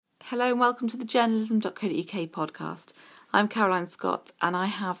Hello and welcome to the journalism.co.uk podcast. I'm Caroline Scott and I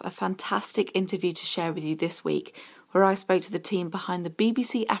have a fantastic interview to share with you this week where I spoke to the team behind the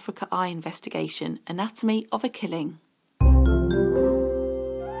BBC Africa Eye investigation, Anatomy of a Killing.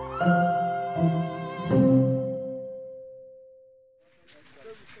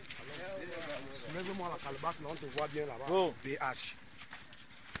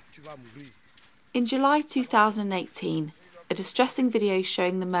 In July 2018, a distressing video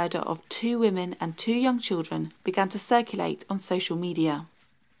showing the murder of 2 women and 2 young children began to circulate on social media.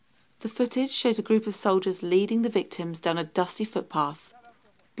 The footage shows a group of soldiers leading the victims down a dusty footpath,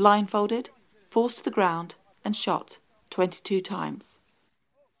 blindfolded, forced to the ground and shot 22 times.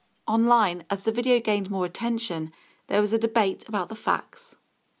 Online, as the video gained more attention, there was a debate about the facts.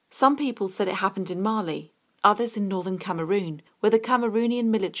 Some people said it happened in Mali, others in northern Cameroon, where the Cameroonian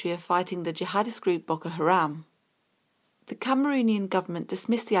military are fighting the jihadist group Boko Haram. The Cameroonian government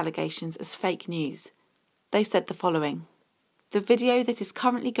dismissed the allegations as fake news. They said the following: "The video that is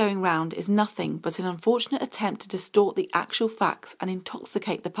currently going round is nothing but an unfortunate attempt to distort the actual facts and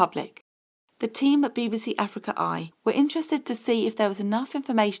intoxicate the public." The team at BBC Africa Eye were interested to see if there was enough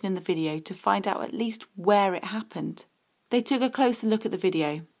information in the video to find out at least where it happened. They took a closer look at the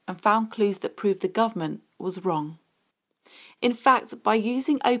video and found clues that proved the government was wrong. In fact, by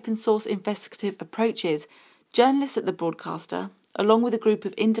using open source investigative approaches, journalists at the broadcaster, along with a group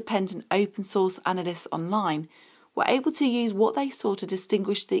of independent open source analysts online, were able to use what they saw to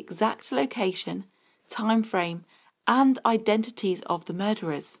distinguish the exact location, time frame and identities of the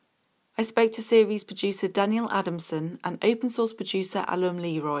murderers. I spoke to series producer Daniel Adamson and open source producer Alum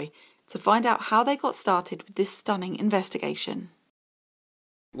Leroy to find out how they got started with this stunning investigation.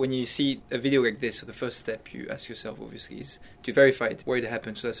 When you see a video like this, so the first step you ask yourself, obviously, is to verify it, where it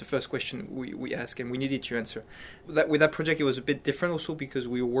happened. So that's the first question we ask, and we needed to answer. With that project, it was a bit different also because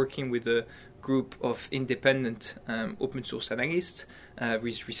we were working with a group of independent open source analysts,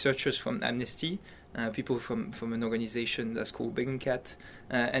 with researchers from Amnesty, people from an organization that's called Bellingcat.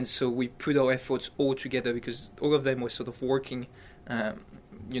 And so we put our efforts all together because all of them were sort of working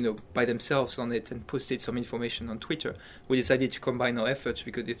by themselves on it and posted some information on Twitter. We decided to combine our efforts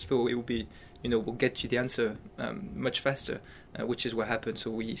because it thought it would be, we'll get to the answer much faster, which is what happened. So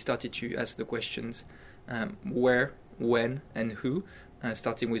we started to ask the questions where, when, and who,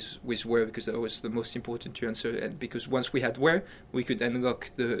 starting with where because that was the most important to answer. And because once we had where, we could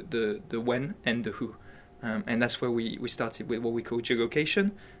unlock the when and the who. And that's where we started with what we call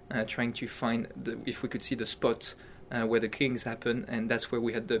geolocation, trying to find if we could see the spot where the killings happen, and that's where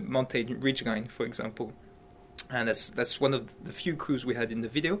we had the mountain ridgeline, for example. And that's one of the few clues we had in the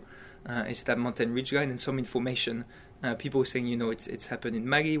video, is that mountain ridgeline and some information. People saying, it's happened in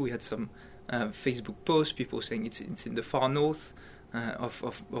Mali. We had some Facebook posts, people saying it's in the far north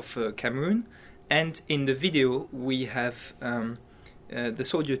of Cameroon. And in the video, we have the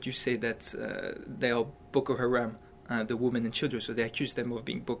soldiers to say that they are Boko Haram, the women and children, so they accuse them of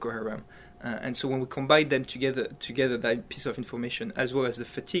being Boko Haram. And so when we combined them together that piece of information, as well as the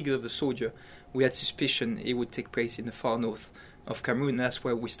fatigue of the soldier, we had suspicion it would take place in the far north of Cameroon. And that's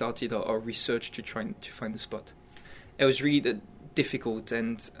where we started our research to try to find the spot. It was really difficult,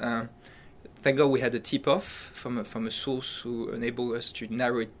 and thank God we had a tip-off from a source who enabled us to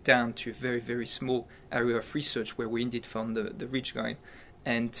narrow it down to a very, very small area of research where we indeed found the ridgeline.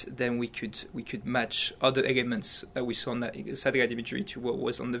 And then we could match other elements that we saw on that satellite imagery to what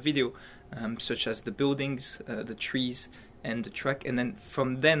was on the video, such as the buildings, the trees, and the track. And then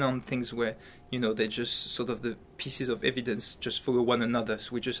from then on, things were, they're just sort of the pieces of evidence just follow one another.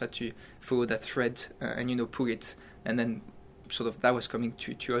 So we just had to follow that thread and pull it, and then sort of that was coming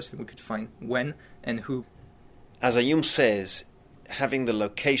to us, and we could find when and who. As Ayum says, having the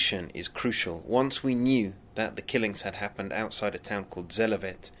location is crucial. Once we knew that the killings had happened outside a town called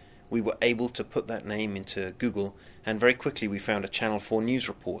Zelavet, we were able to put that name into Google, and very quickly we found a Channel 4 news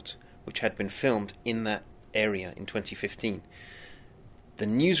report which had been filmed in that area in 2015. The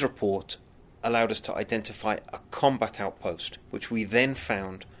news report allowed us to identify a combat outpost, which we then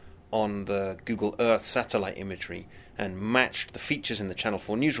found on the Google Earth satellite imagery and matched the features in the Channel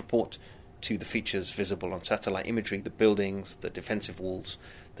 4 news report to the features visible on satellite imagery, the buildings, the defensive walls,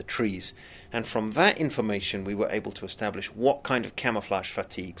 the trees. And from that information, we were able to establish what kind of camouflage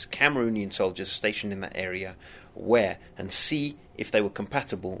fatigues Cameroonian soldiers stationed in that area wear and see if they were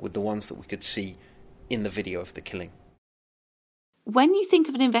compatible with the ones that we could see in the video of the killing. When you think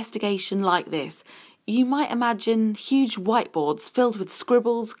of an investigation like this, you might imagine huge whiteboards filled with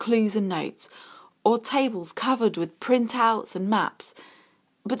scribbles, clues and notes, or tables covered with printouts and maps.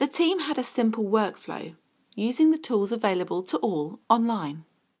 But the team had a simple workflow, using the tools available to all online.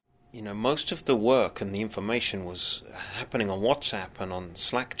 most of the work and the information was happening on WhatsApp and on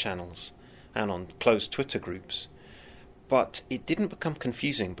Slack channels and on closed Twitter groups. But it didn't become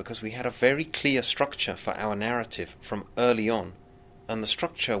confusing because we had a very clear structure for our narrative from early on. And the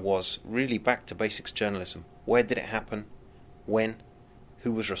structure was really back to basics journalism. Where did it happen? When?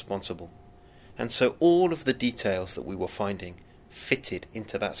 Who was responsible? And so all of the details that we were finding fitted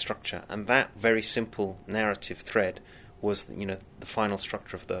into that structure. And that very simple narrative thread was, the final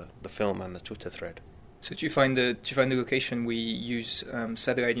structure of the film and the Twitter thread. So to find the location, we use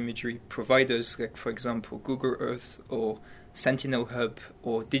satellite imagery providers, like for example Google Earth or Sentinel Hub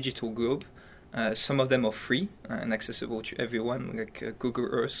or Digital Globe. Some of them are free and accessible to everyone, like Google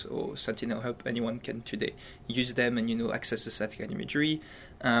Earth or Sentinel Hub. Anyone can today use them and access the satellite imagery.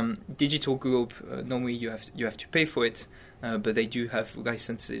 Digital Globe, normally you have to pay for it, but they do have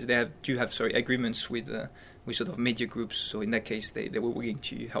licenses. They do have agreements with sort of media groups. So in that case, they were willing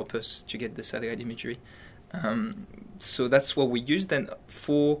to help us to get the satellite imagery. So that's what we used. Then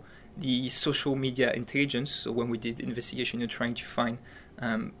for the social media intelligence, so when we did investigation, trying to find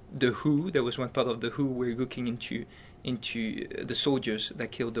the WHO, there was one part of the WHO we're looking into the soldiers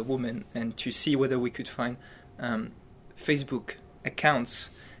that killed the woman, and to see whether we could find Facebook accounts.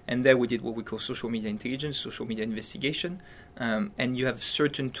 And there we did what we call social media intelligence, social media investigation. And you have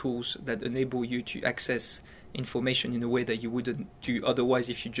certain tools that enable you to access information in a way that you wouldn't do otherwise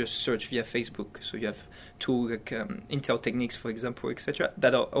if you just search via Facebook. So you have tools like Intel Techniques, for example, etc.,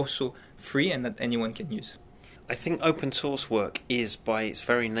 that are also free and that anyone can use. I think open source work is, by its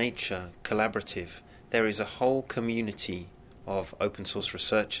very nature, collaborative. There is a whole community of open source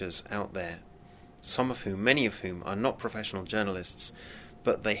researchers out there, many of whom are not professional journalists,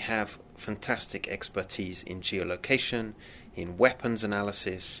 but they have fantastic expertise in geolocation, in weapons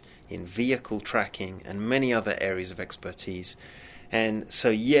analysis, in vehicle tracking, and many other areas of expertise. And so,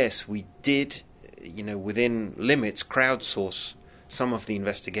 yes, we did, within limits, crowdsource some of the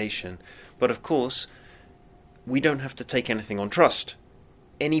investigation. But of course, we don't have to take anything on trust.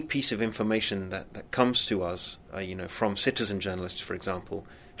 Any piece of information that comes to us, from citizen journalists, for example,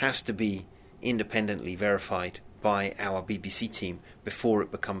 has to be independently verified by our BBC team before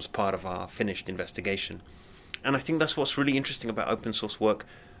it becomes part of our finished investigation. And I think that's what's really interesting about open source work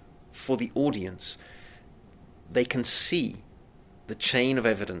for the audience. They can see the chain of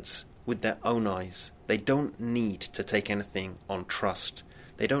evidence with their own eyes. They don't need to take anything on trust.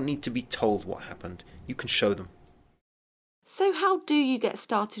 They don't need to be told what happened. You can show them. So how do you get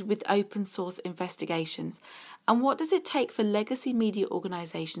started with open source investigations? And what does it take for legacy media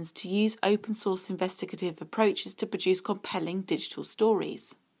organisations to use open source investigative approaches to produce compelling digital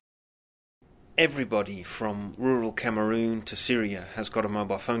stories? Everybody from rural Cameroon to Syria has got a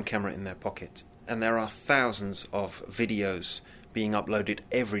mobile phone camera in their pocket, and there are thousands of videos being uploaded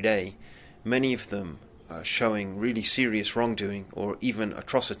every day, many of them showing really serious wrongdoing or even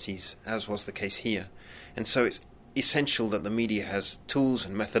atrocities, as was the case here. And so it's essential that the media has tools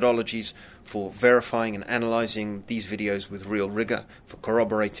and methodologies for verifying and analysing these videos with real rigour, for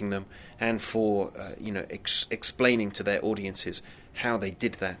corroborating them, and for explaining to their audiences how they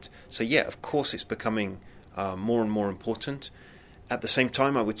did that. So yeah, of course it's becoming more and more important. At the same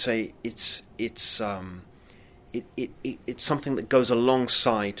time, I would say it's something that goes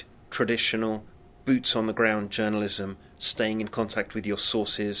alongside traditional boots on the ground journalism, staying in contact with your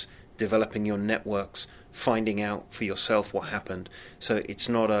sources, developing your networks, finding out for yourself what happened. So it's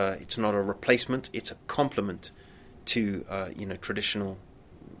not a replacement, it's a complement to traditional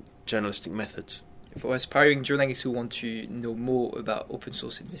journalistic methods. For aspiring journalists who want to know more about open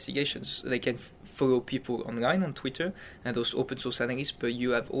source investigations, they can follow people online on Twitter and those open source analysts, but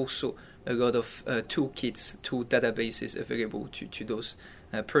you have also a lot of toolkits, tool databases available to those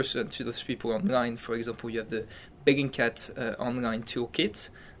to those people online. For example, you have the Bellingcat online toolkit,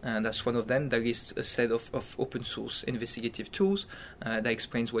 and that's one of them. There is a set of open source investigative tools that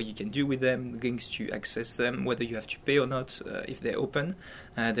explains what you can do with them, links to access them, whether you have to pay or not if they're open.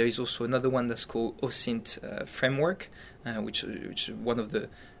 There is also another one that's called OSINT Framework, which is one of the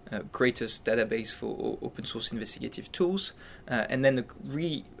greatest database for open source investigative tools. And then a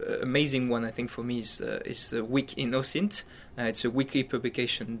really amazing one, I think, for me is the Week in OSINT. It's a weekly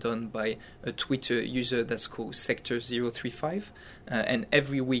publication done by a Twitter user that's called Sector035. And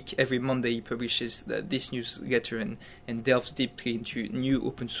every week, every Monday, he publishes this newsletter and delves deeply into new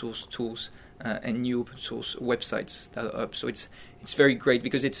open source tools and new open source websites that are up. So it's very great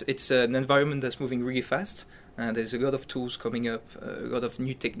because it's an environment that's moving really fast. There's a lot of tools coming up, a lot of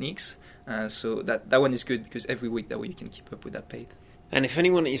new techniques. So that one is good because every week that way you can keep up with that pace. And if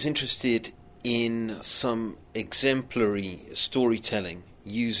anyone is interested in some exemplary storytelling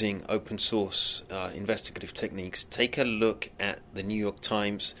using open source investigative techniques, take a look at the New York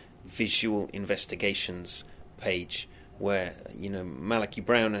Times Visual Investigations page, where Malachi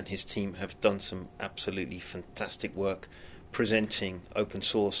Brown and his team have done some absolutely fantastic work presenting open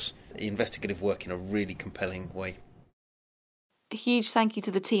source investigative work in a really compelling way. A huge thank you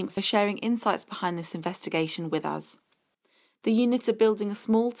to the team for sharing insights behind this investigation with us. The unit are building a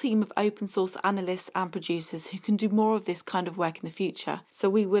small team of open source analysts and producers who can do more of this kind of work in the future, so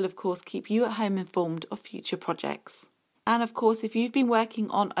we will of course keep you at home informed of future projects. And of course, if you've been working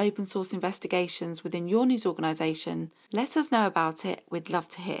on open source investigations within your news organisation, let us know about it. We'd love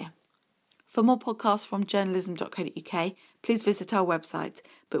to hear. For more podcasts from journalism.co.uk, please visit our website,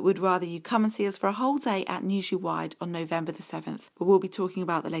 but we'd rather you come and see us for a whole day at News U-Wide on November the 7th, where we'll be talking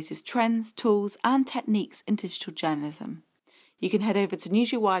about the latest trends, tools and techniques in digital journalism. You can head over to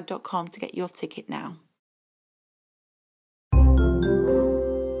newsuwide.com to get your ticket now.